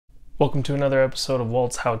Welcome to another episode of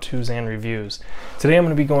Walt's How-Tos and Reviews. Today I'm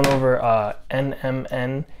going to be going over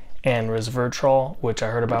NMN and Resveratrol, which I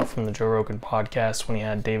heard about from the Joe Rogan podcast when he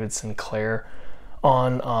had David Sinclair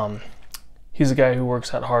on. He's a guy who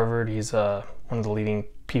works at Harvard. He's one of the leading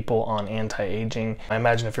people on anti-aging. I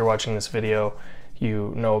imagine if you're watching this video,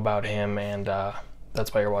 you know about him, and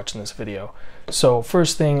that's why you're watching this video. So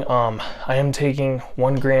first thing, I am taking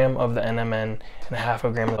 1 gram of the NMN and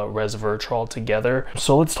 ½ gram of the Resveratrol together.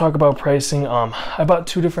 So let's talk about pricing. I bought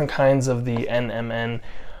 2 different kinds of the NMN.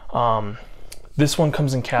 This one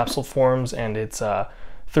comes in capsule forms, and it's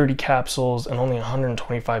 30 capsules and only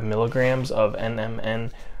 125 milligrams of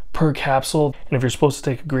NMN per capsule. And if you're supposed to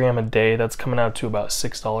take 1 gram a day, that's coming out to about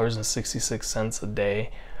 $6.66 a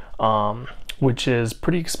day, which is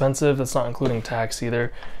pretty expensive. That's not including tax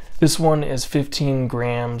either. This one is 15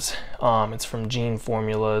 grams. It's from Gene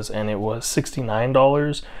Formulas, and it was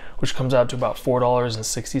 $69, which comes out to about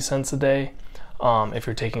 $4.60 a day if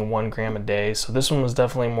you're taking 1 gram a day. So this one was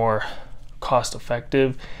definitely more cost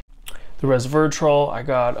effective. The Resveratrol, I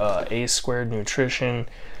got A Squared Nutrition.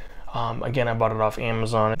 Again, I bought it off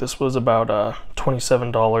Amazon. This was about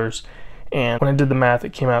 $27. And when I did the math,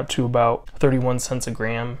 it came out to about 31 cents a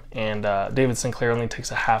gram. And David Sinclair only takes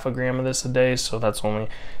 ½ gram of this a day, so that's only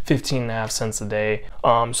 15.5 cents a day.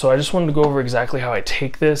 So I just wanted to go over exactly how I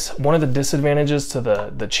take this. One of the disadvantages to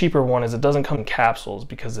the cheaper one is it doesn't come in capsules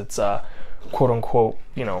because it's quote unquote,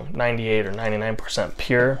 98 or 99%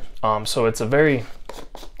 pure. So it's a very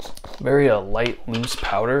light, loose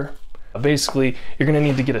powder. Basically, you're gonna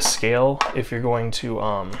need to get a scale if you're going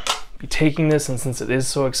to be taking this, and since it is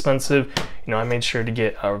so expensive, I made sure to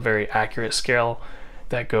get a very accurate scale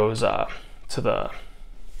that goes to the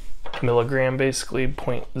milligram, basically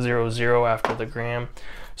 0.00 after the gram.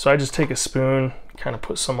 So I just take a spoon, kind of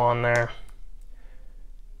put some on there.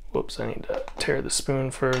 Whoops, I need to tear the spoon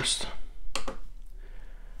first.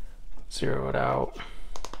 Zero it out.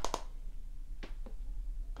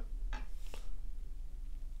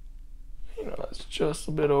 That's just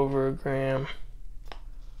a bit over 1 gram.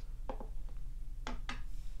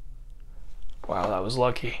 Wow, that was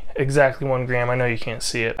lucky. Exactly 1 gram. I know you can't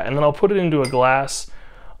see it. And then I'll put it into a glass,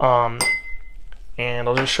 and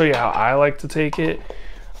I'll just show you how I like to take it,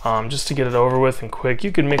 just to get it over with and quick.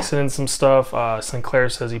 You can mix it in some stuff. Sinclair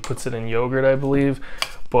says he puts it in yogurt, I believe,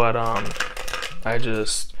 but I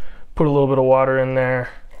just put a little bit of water in there,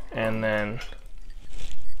 and then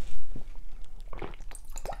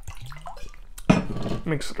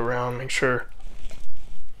mix it around, make sure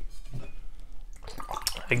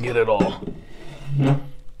I get it all.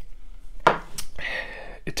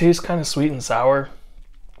 It tastes kind of sweet and sour.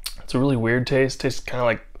 It's a really weird taste. Tastes kind of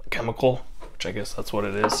like chemical, which I guess that's what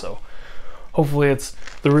it is. So hopefully it's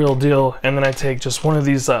the real deal. And then I take just one of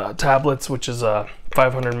these tablets, which is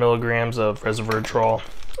 500 milligrams of Resveratrol.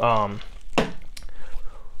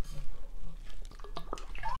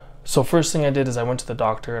 So first thing I did is I went to the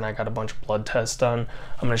doctor and I got a bunch of blood tests done.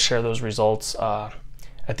 I'm going to share those results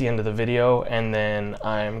at the end of the video, and then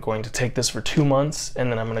I'm going to take this for 2 months,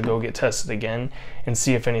 and then I'm going to go get tested again and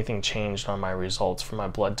see if anything changed on my results for my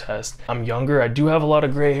blood test. I'm younger. I do have a lot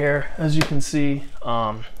of gray hair, as you can see,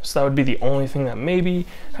 so that would be the only thing that maybe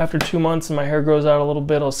after 2 months and my hair grows out a little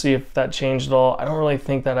bit, I'll see if that changed at all. I don't really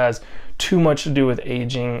think that has too much to do with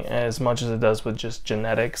aging as much as it does with just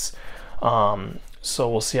genetics. So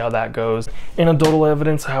we'll see how that goes. Anecdotal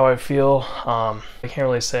evidence, how I feel. I can't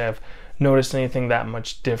really say I've noticed anything that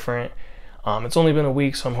much different. It's only been a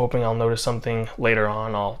week, so I'm hoping I'll notice something later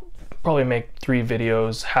on. I'll probably make 3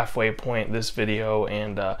 videos, halfway point this video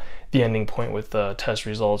and the ending point with the test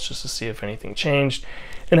results, just to see if anything changed.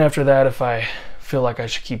 And after that, if I feel like I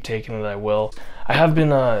should keep taking it, I will. I have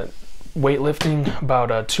been weightlifting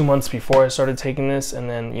about 2 months before I started taking this, and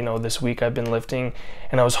then this week I've been lifting,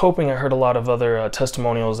 and I was hoping, I heard a lot of other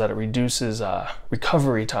testimonials that it reduces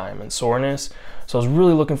recovery time and soreness, so I was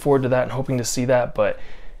really looking forward to that and hoping to see that, but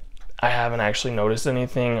I haven't actually noticed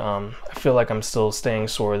anything. I feel like I'm still staying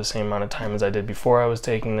sore the same amount of time as I did before I was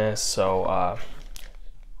taking this, so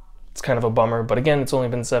it's kind of a bummer. But again, it's only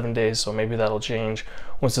been 7 days, so maybe that'll change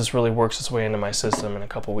once this really works its way into my system, and a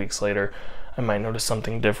couple weeks later I might notice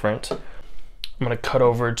something different. I'm going to cut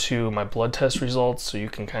over to my blood test results so you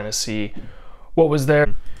can kind of see what was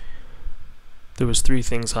there. There was 3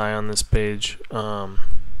 things high on this page.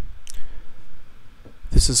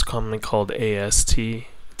 This is commonly called AST.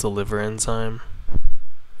 It's a liver enzyme.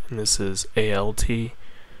 And this is ALT.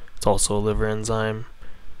 It's also a liver enzyme.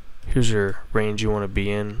 Here's your range you want to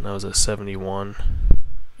be in. I was at 71.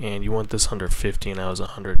 And you want this under 50, and I was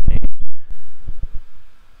 108.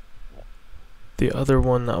 The other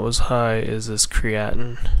one that was high is this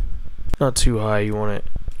creatine. not too high, you want it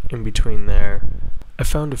in between there. I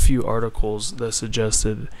found a few articles that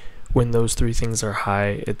suggested when those three things are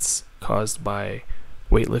high, it's caused by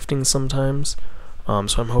weightlifting sometimes.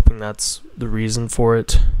 So I'm hoping that's the reason for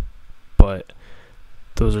it, but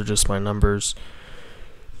those are just my numbers.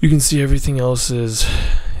 You can see everything else is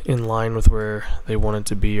in line with where they want it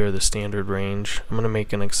to be, or the standard range. I'm going to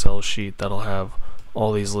make an Excel sheet that'll have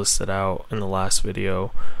all these listed out in the last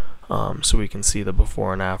video, so we can see the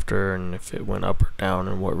before and after, and if it went up or down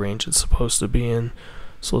and what range it's supposed to be in.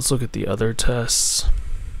 So let's look at the other tests.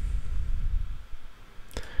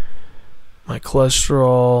 My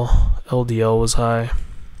cholesterol, LDL was high.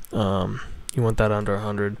 You want that under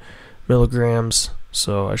 100 milligrams,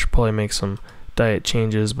 so I should probably make some diet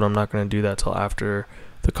changes, but I'm not going to do that till after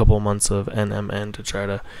the couple months of NMN to try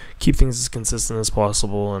to keep things as consistent as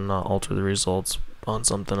possible and not alter the results on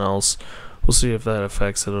something else. We'll see if that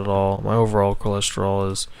affects it at all. My overall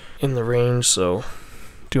cholesterol is in the range, so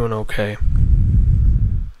doing okay.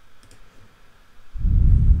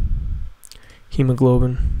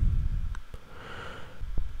 Hemoglobin.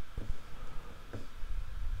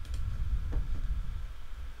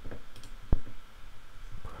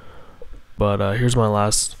 But here's my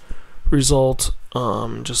last result.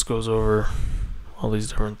 Just goes over all these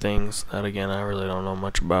different things that, again, I really don't know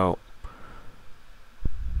much about.